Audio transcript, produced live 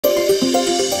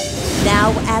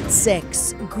Now at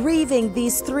 6, grieving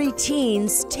these 3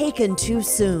 teens taken too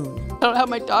soon. I don't have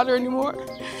my daughter anymore.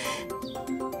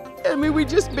 I mean, we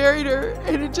just buried her,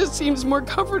 and it just seems more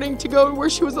comforting to go where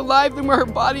she was alive than where her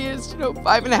body is,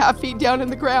 5.5 feet down in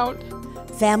the ground.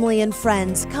 Family and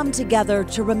friends come together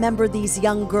to remember these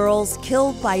young girls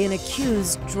killed by an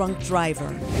accused drunk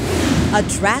driver. A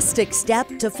drastic step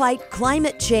to fight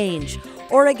climate change.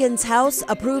 Oregon's House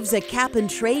approves a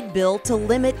cap-and-trade bill to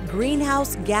limit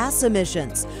greenhouse gas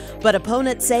emissions, but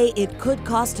opponents say it could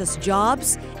cost us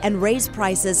jobs and raise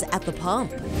prices at the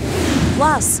pump.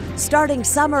 Plus, starting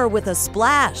summer with a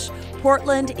splash,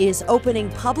 Portland is opening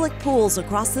public pools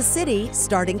across the city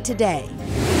starting today.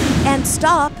 And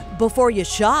stop before you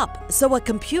shop so a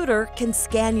computer can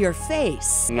scan your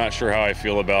face. I'm not sure how I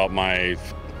feel about my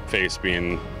face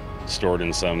being stored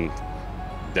in some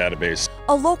database.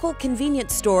 A local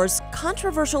convenience store's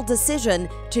controversial decision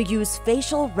to use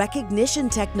facial recognition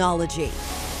technology.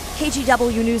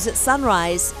 KGW News at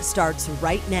Sunrise starts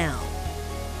right now.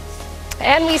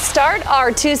 And we start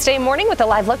our Tuesday morning with a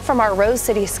live look from our Rose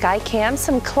City Sky Cam.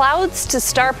 Some clouds to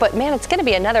start, but man, it's going to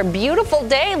be another beautiful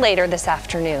day later this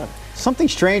afternoon. Something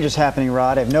strange is happening,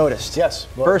 Rod, I've noticed. Yes.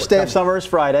 First day of summer is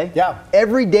Friday. Yeah.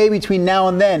 Every day between now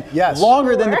and then, yes.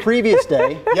 Longer than the previous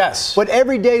day. Yes. But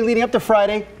every day leading up to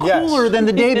Friday, cooler than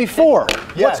the day before.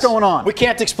 Yes. What's going on? We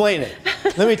can't explain it.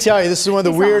 Let me tell you, this is one of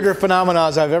the weirder phenomena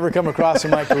I've ever come across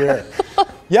in my career.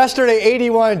 Yesterday,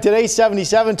 81, today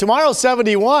 77, tomorrow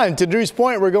 71. To Drew's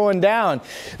point, we're going down.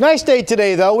 Nice day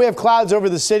today, though. We have clouds over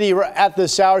the city at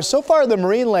this hour. So far, the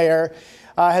marine layer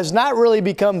has not really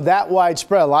become that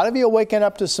widespread. A lot of you are waking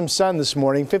up to some sun this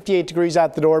morning. 58 degrees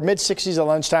out the door, mid-60s at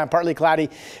lunchtime, partly cloudy,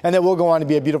 and then we'll go on to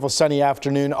be a beautiful sunny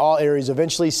afternoon. All areas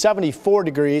eventually 74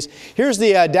 degrees. Here's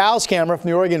the Dalles camera from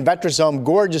the Oregon Veterans Home.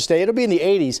 Gorgeous day. It'll be in the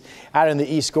 80s out in the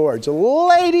East Gorge.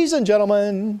 Ladies and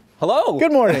gentlemen. Hello.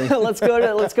 Good morning. Let's go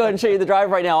ahead and show you the drive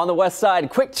right now on the west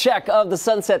side. Quick check of the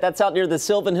Sunset. That's out near the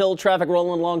Sylvan Hill. Traffic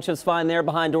rolling along just fine there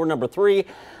behind door number 3.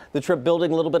 The trip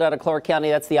building a little bit out of Clark County.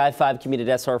 That's the I-5 commuted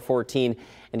SR-14.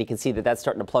 And you can see that that's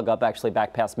starting to plug up actually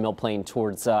back past Mill Plain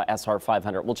towards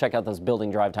SR-500. We'll check out those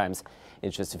building drive times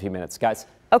in just a few minutes. Guys.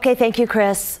 Okay, thank you,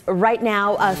 Chris. Right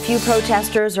now, a few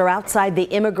protesters are outside the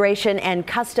Immigration and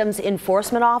Customs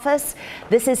Enforcement Office.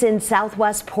 This is in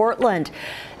Southwest Portland.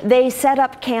 They set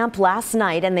up camp last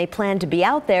night and they plan to be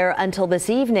out there until this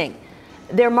evening.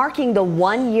 They're marking the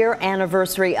 1-year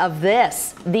anniversary of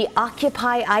this, the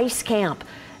Occupy ICE camp.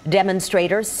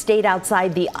 Demonstrators stayed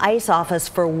outside the ICE office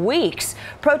for weeks,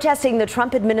 protesting the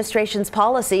Trump administration's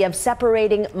policy of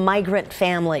separating migrant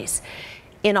families.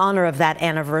 In honor of that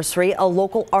anniversary, a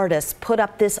local artist put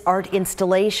up this art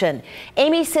installation.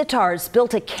 Amy Sitars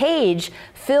built a cage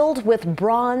filled with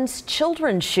bronze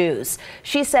children's shoes.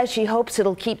 She says she hopes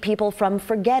it'll keep people from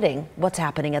forgetting what's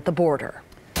happening at the border.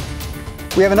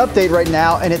 We have an update right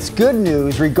now, and it's good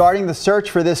news regarding the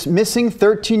search for this missing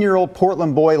 13-year-old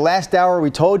Portland boy. Last hour,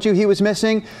 we told you he was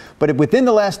missing, but within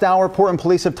the last hour, Portland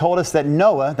police have told us that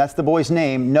Noah, that's the boy's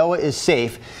name, Noah is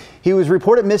safe. He was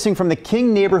reported missing from the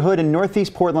King neighborhood in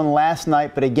Northeast Portland last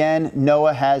night, but again,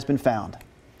 Noah has been found.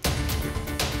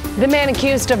 The man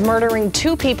accused of murdering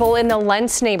 2 people in the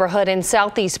Lentz neighborhood in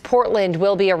Southeast Portland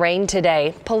will be arraigned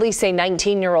today. Police say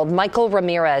 19-year-old Michael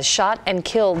Ramirez shot and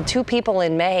killed 2 people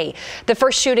in May. The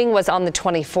first shooting was on the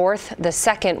 24th. The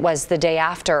second was the day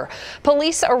after.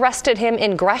 Police arrested him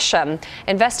in Gresham.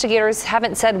 Investigators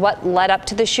haven't said what led up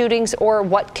to the shootings or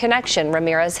what connection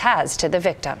Ramirez has to the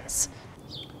victims.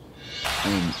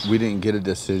 And we didn't get a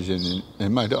decision,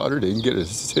 and my daughter didn't get a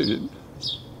decision.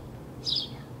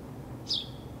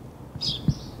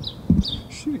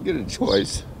 She didn't get a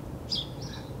choice,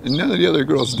 and none of the other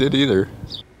girls did either.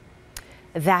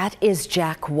 That is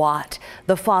Jack Watt,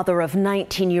 the father of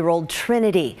 19-year-old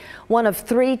Trinity, one of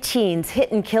 3 teens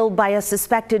hit and killed by a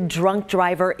suspected drunk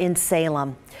driver in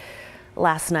Salem.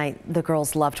 Last night, the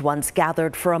girls' loved ones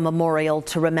gathered for a memorial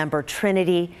to remember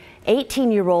Trinity,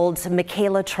 18-year-olds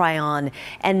Michaela Tryon,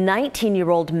 and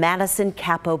 19-year-old Madison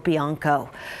Capobianco.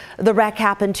 The wreck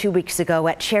happened 2 weeks ago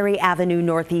at Cherry Avenue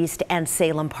Northeast and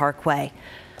Salem Parkway.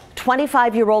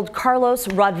 25-year-old Carlos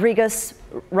Rodriguez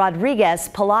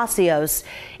Palacios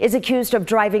is accused of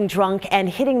driving drunk and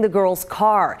hitting the girl's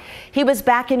car. He was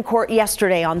back in court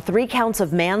yesterday on 3 counts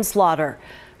of manslaughter.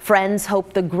 Friends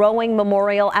hope the growing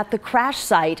memorial at the crash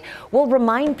site will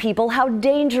remind people how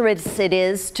dangerous it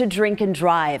is to drink and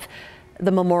drive.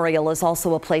 The memorial is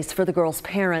also a place for the girls'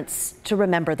 parents to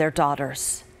remember their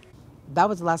daughters. That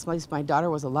was the last place my daughter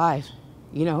was alive.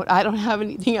 I don't have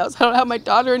anything else. I don't have my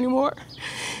daughter anymore.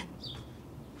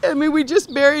 I mean, we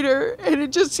just buried her, and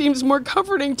it just seems more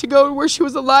comforting to go where she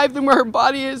was alive than where her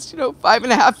body is,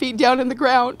 5.5 feet down in the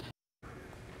ground.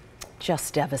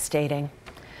 Just devastating.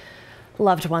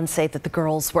 Loved ones say that the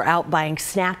girls were out buying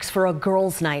snacks for a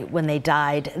girls' night when they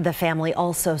died. The family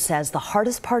also says the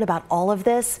hardest part about all of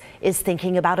this is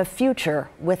thinking about a future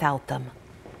without them.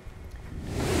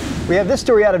 We have this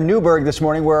story out of Newburgh this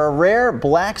morning where a rare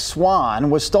black swan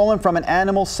was stolen from an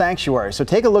animal sanctuary. So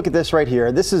take a look at this right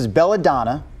here. This is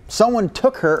Belladonna. Someone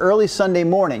took her early Sunday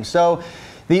morning. So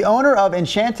the owner of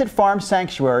Enchanted Farm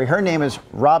Sanctuary, her name is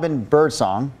Robin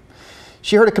Birdsong.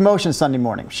 She heard a commotion Sunday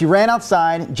morning. She ran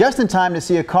outside just in time to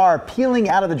see a car peeling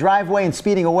out of the driveway and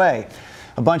speeding away.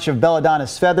 A bunch of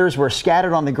Belladonna's feathers were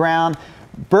scattered on the ground.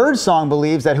 Birdsong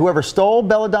believes that whoever stole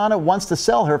Belladonna wants to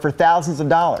sell her for thousands of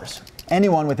dollars.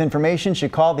 Anyone with information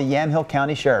should call the Yamhill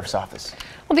County Sheriff's Office.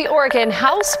 Well, the Oregon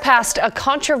House passed a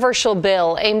controversial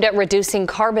bill aimed at reducing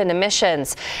carbon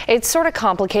emissions. It's sort of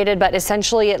complicated, but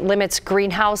essentially it limits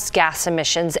greenhouse gas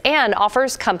emissions and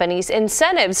offers companies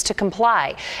incentives to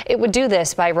comply. It would do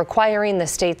this by requiring the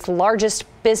state's largest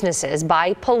businesses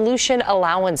buy pollution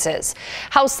allowances.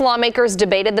 House lawmakers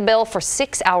debated the bill for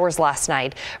 6 hours last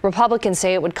night. Republicans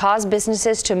say it would cause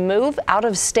businesses to move out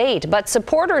of state, but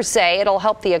supporters say it'll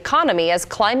help the economy as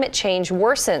climate change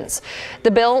worsens.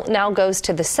 The bill now goes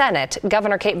to the Senate.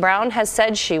 Governor Kate Brown has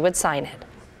said she would sign it.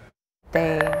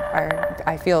 They are,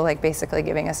 I feel like, basically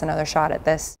giving us another shot at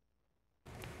this.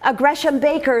 Gresham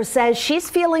Baker says she's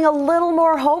feeling a little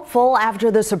more hopeful after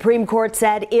the Supreme Court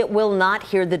said it will not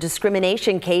hear the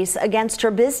discrimination case against her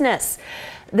business.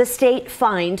 The state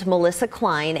fined Melissa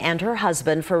Klein and her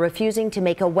husband for refusing to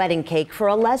make a wedding cake for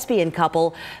a lesbian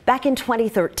couple back in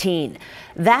 2013.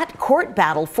 That court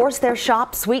battle forced their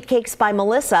shop, Sweet Cakes by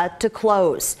Melissa, to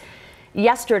close.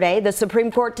 Yesterday, the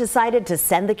Supreme Court decided to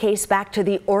send the case back to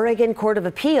the Oregon Court of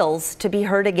Appeals to be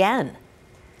heard again.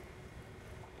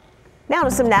 Now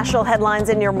to some national headlines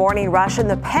in your morning rush. And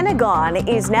the Pentagon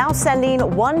is now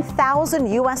sending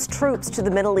 1,000 U.S. troops to the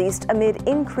Middle East amid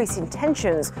increasing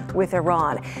tensions with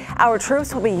Iran. Our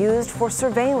troops will be used for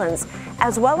surveillance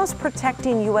as well as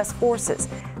protecting U.S. forces.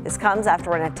 This comes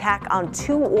after an attack on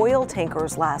 2 oil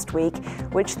tankers last week,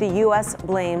 which the U.S.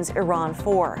 blames Iran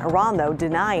for. Iran, though,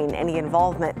 denying any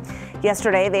involvement.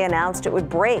 Yesterday, they announced it would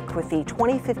break with the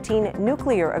 2015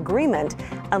 nuclear agreement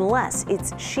unless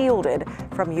it's shielded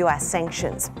from U.S.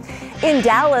 sanctions. In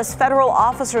Dallas, federal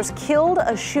officers killed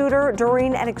a shooter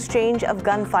during an exchange of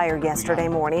gunfire yesterday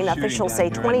morning. Officials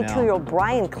say 22-year-old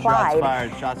Brian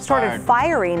Clyde started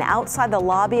firing outside the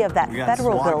lobby of that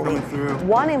federal building.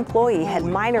 One employee had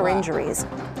minor injuries.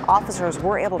 Officers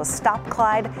were able to stop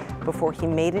Clyde before he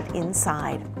made it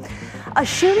inside. A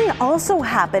shooting also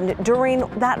happened during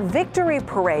that victory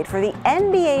parade for the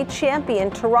NBA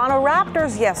champion Toronto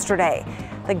Raptors yesterday.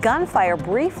 The gunfire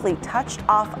briefly touched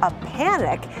off a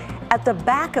panic at the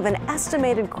back of an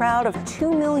estimated crowd of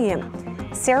 2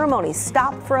 million. Ceremony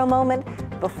stopped for a moment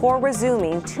before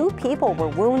resuming. 2 people were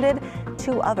wounded,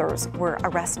 2 others were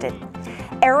arrested.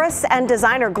 Heiress and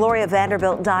designer Gloria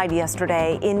Vanderbilt died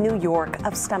yesterday in New York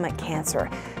of stomach cancer.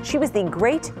 She was the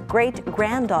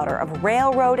great-great-granddaughter of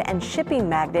railroad and shipping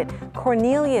magnate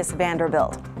Cornelius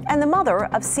Vanderbilt and the mother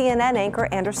of CNN anchor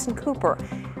Anderson Cooper.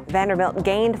 Vanderbilt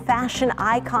gained fashion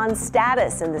icon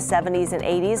status in the 70s and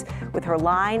 80s with her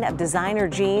line of designer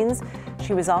jeans.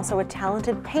 She was also a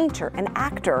talented painter and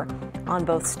actor on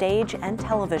both stage and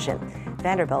television.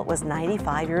 Vanderbilt was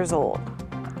 95 years old.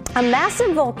 A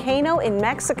massive volcano in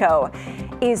Mexico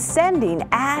is sending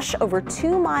ash over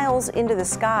 2 miles into the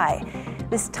sky.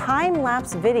 This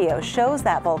time-lapse video shows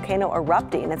that volcano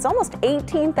erupting. It's almost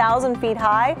 18,000 feet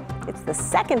high. It's the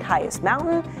 2nd highest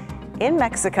mountain in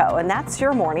Mexico, and that's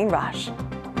your morning rush.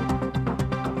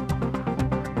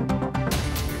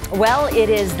 Well, it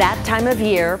is that time of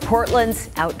year. Portland's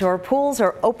outdoor pools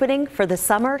are opening for the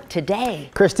summer today.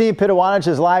 Christine Pitawanich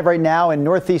is live right now in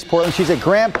Northeast Portland. She's at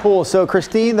Grant Pool. So,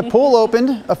 Christine, the pool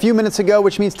opened a few minutes ago,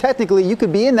 which means technically you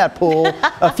could be in that pool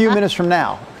a few minutes from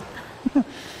now.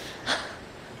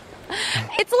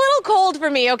 It's a little cold for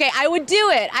me, okay? I would do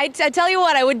it. I tell you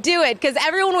what, I would do it because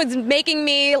everyone was making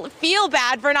me feel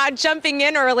bad for not jumping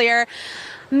in earlier.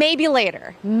 Maybe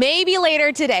later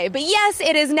today. But yes,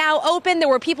 it is now open. There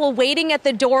were people waiting at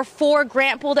the door for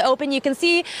Grant Pool to open. You can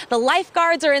see the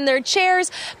lifeguards are in their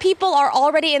chairs. People are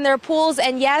already in their pools.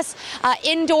 And yes,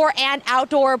 indoor and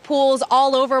outdoor pools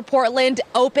all over Portland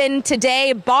open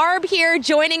today. Barb here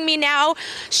joining me now.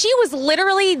 She was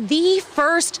literally the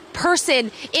first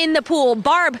person in the pool.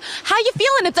 Barb, how you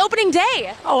feeling? It's opening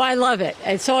day. Oh, I love it.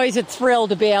 It's always a thrill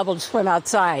to be able to swim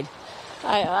outside.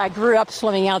 I grew up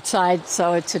swimming outside,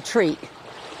 so it's a treat.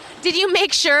 Did you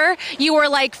make sure you were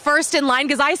like first in line?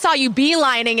 Because I saw you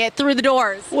beelining it through the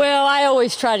doors. Well, I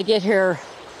always try to get here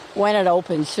when it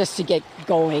opens just to get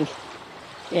going,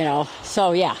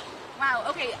 so yeah. Wow.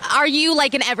 Okay. Are you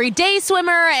like an everyday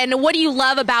swimmer? And what do you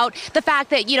love about the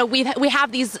fact that, we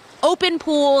have these open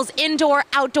pools, indoor,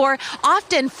 outdoor,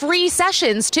 often free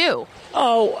sessions too?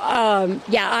 Oh,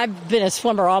 yeah, I've been a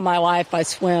swimmer all my life. I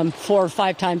swim 4 or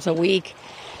 5 times a week.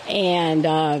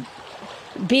 And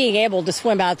being able to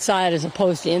swim outside as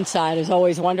opposed to inside is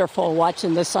always wonderful,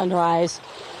 watching the sunrise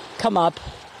come up.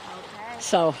 Okay.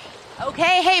 So.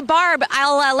 Okay, hey Barb,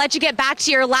 I'll let you get back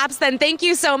to your laps then. Thank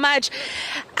you so much.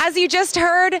 As you just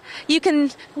heard, you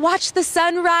can watch the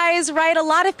sunrise, right? A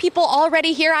lot of people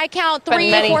already here. I count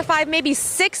 3, 4, 5, maybe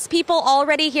 6 people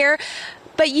already here.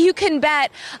 But you can bet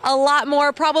a lot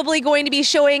more probably going to be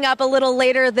showing up a little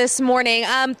later this morning.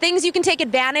 Things you can take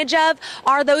advantage of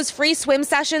are those free swim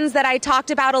sessions that I talked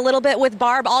about a little bit with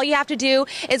Barb. All you have to do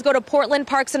is go to Portland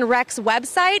Parks and Rec's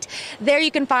website. There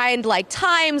you can find like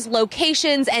times,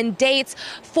 locations, and dates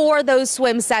for those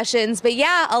swim sessions. But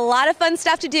yeah, a lot of fun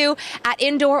stuff to do at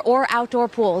indoor or outdoor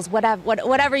pools,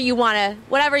 whatever you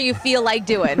whatever you feel like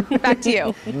doing. Back to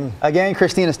you. Again,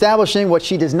 Christine establishing what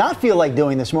she does not feel like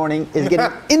doing this morning is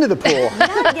getting into the pool.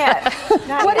 Not yet.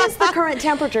 What is the current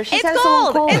temperature? She says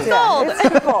cold. It's cold. It's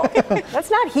pretty cold.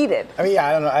 That's not heated. I mean, yeah,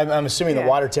 I don't know. I'm assuming the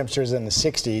water temperature is in the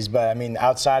 60s, but I mean,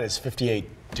 outside is 58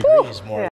 degrees more.